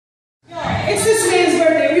It's this man's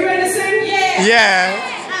birthday. We ready to sing? Yeah. Yeah.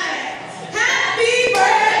 Happy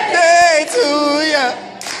birthday to you.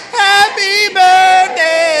 Happy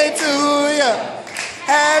birthday to you.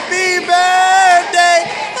 Happy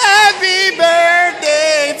birthday. Happy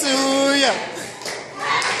birthday to you.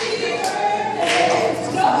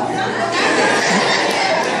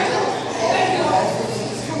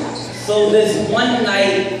 So this one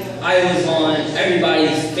night, I was on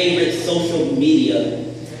everybody's favorite social media,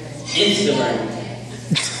 Instagram.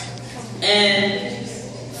 And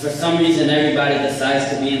for some reason, everybody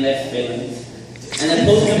decides to be in their feelings. And they're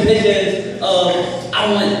posting pictures of,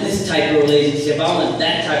 I want this type of relationship, I want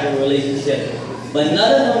that type of relationship. But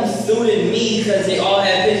none of them suited me because they all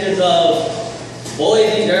had pictures of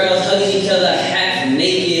boys and girls hugging each other half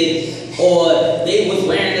naked, or they was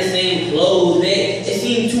wearing the same clothes. It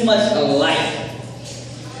seemed too much alike.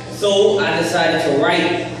 So I decided to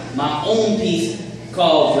write my own piece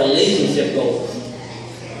called Relationship Goals.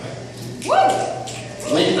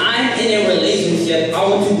 When I'm in a relationship, I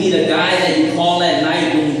want to be the guy that you call at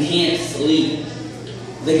night when you can't sleep.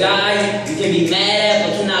 The guy you can be mad at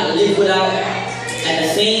but cannot live without at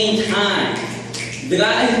the same time. The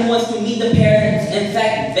guy who wants to meet the parents, in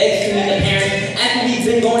fact begs to meet the parents after we've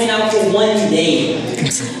been going out for one day.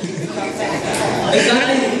 The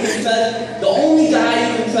guy you can trust, the only guy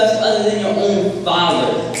you can trust other than your own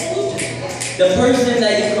father. The person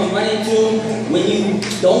that you can run into when you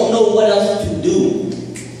don't know what else to do.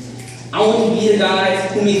 I want to be the guy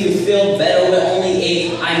who makes you feel better with only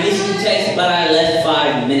a "I miss you" text, but I left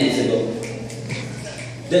 5 minutes ago.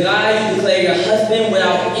 The guy you declare your husband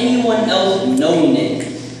without anyone else knowing it.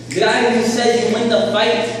 The guy who says you win the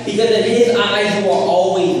fight because in his eyes you are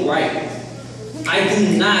always right. I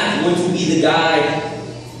do not want to be the guy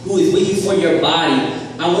who is with you for your body.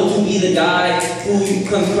 I want to be the guy who you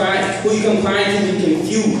come crying to be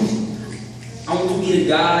confused. I want to be the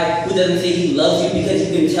guy who doesn't say he loves you because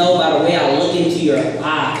you can tell by the way I look into your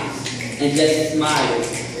eyes and just smile.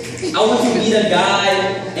 I want to be the guy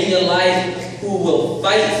in your life who will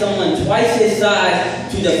fight someone twice his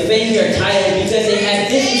size to defend your title because they have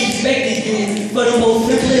disrespected you for the most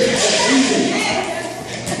simplest of reasons.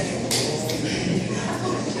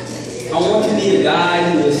 I want to be the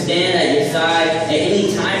guy who will stand at your side at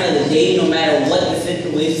any time of the day, no matter what the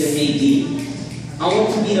situation may be. I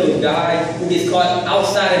want to be the guy who gets caught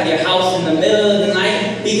outside of your house in the middle of the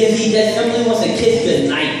night because he just simply wants to kiss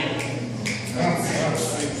goodnight.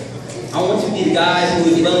 I want to be the guy who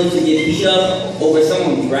is willing to get beat up over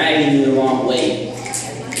someone dragging you the wrong way.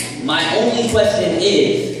 My only question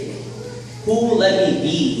is, who will let me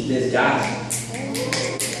be this guy?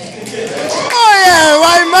 Oh yeah,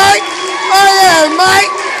 right, Mike? Oh yeah,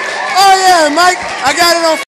 Mike? Oh yeah, Mike? I got it on